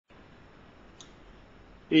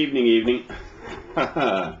Evening.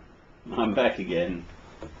 I'm back again.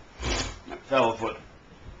 Fellfoot.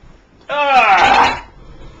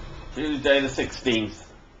 Tuesday the 16th.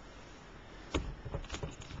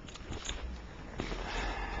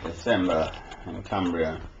 December in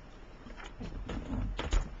Cumbria.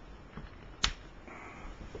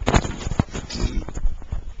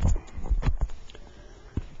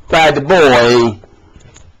 Bad boy.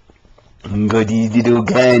 Got his little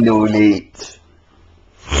candle lit.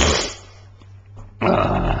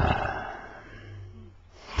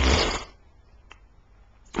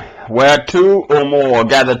 Where two or more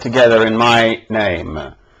gather together in my name,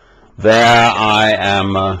 there I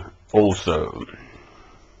am also.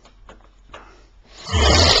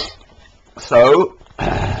 So,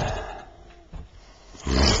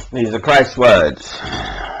 these are Christ's words.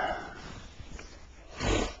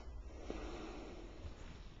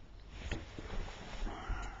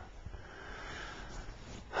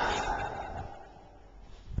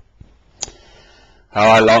 How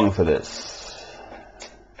I long for this.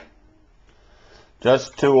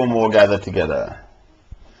 Just two or more gather together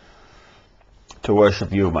to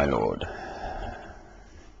worship you, my Lord.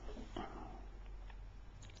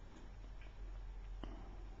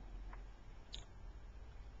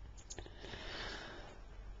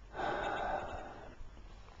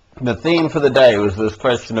 The theme for the day was this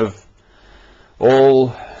question of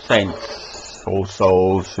all saints, all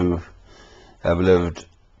souls who have lived,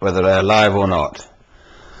 whether they're alive or not.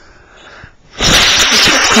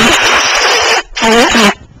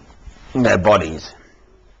 Their bodies,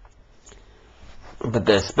 but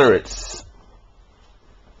their spirits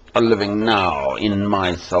are living now in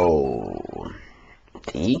my soul.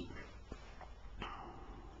 See?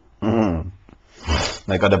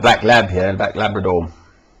 They got a black lab here, a black Labrador.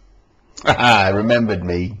 Remembered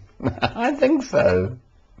me. I think so.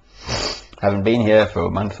 Haven't been here for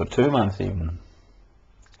a month or 2 months even.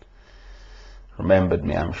 Remembered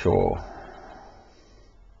me, I'm sure.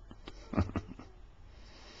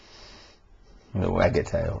 The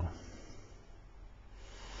wagtail.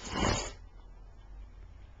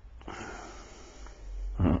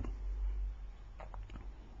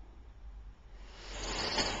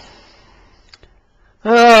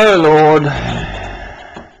 Oh, Lord.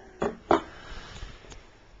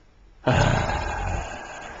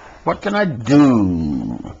 What can I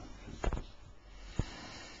do?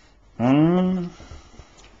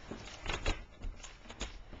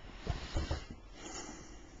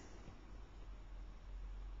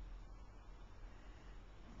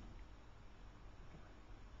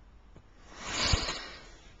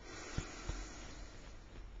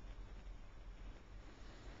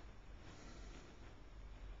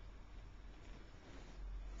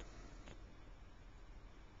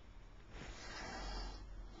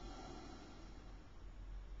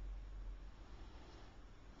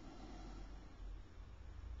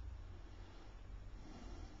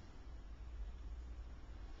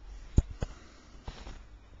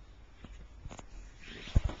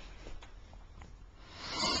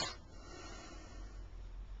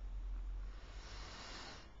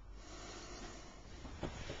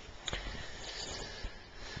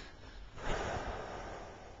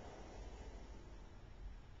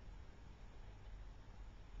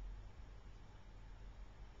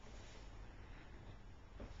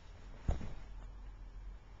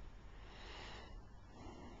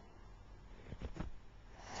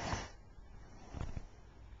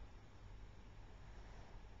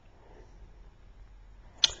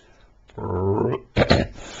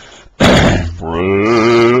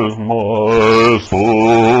 Praise my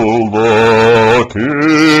soul, the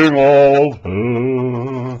King of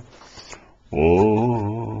heaven.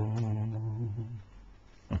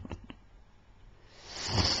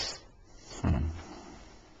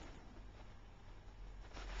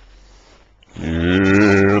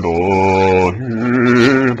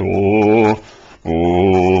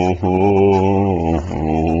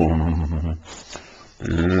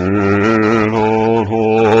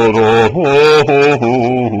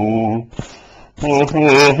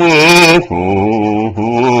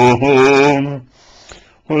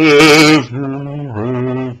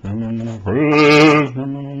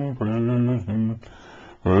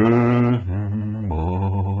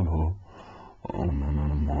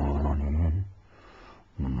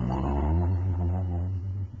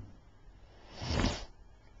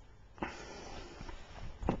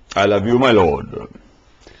 I love you, my Lord,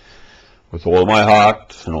 with all my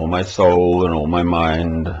heart and all my soul and all my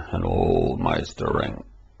mind and all my strength.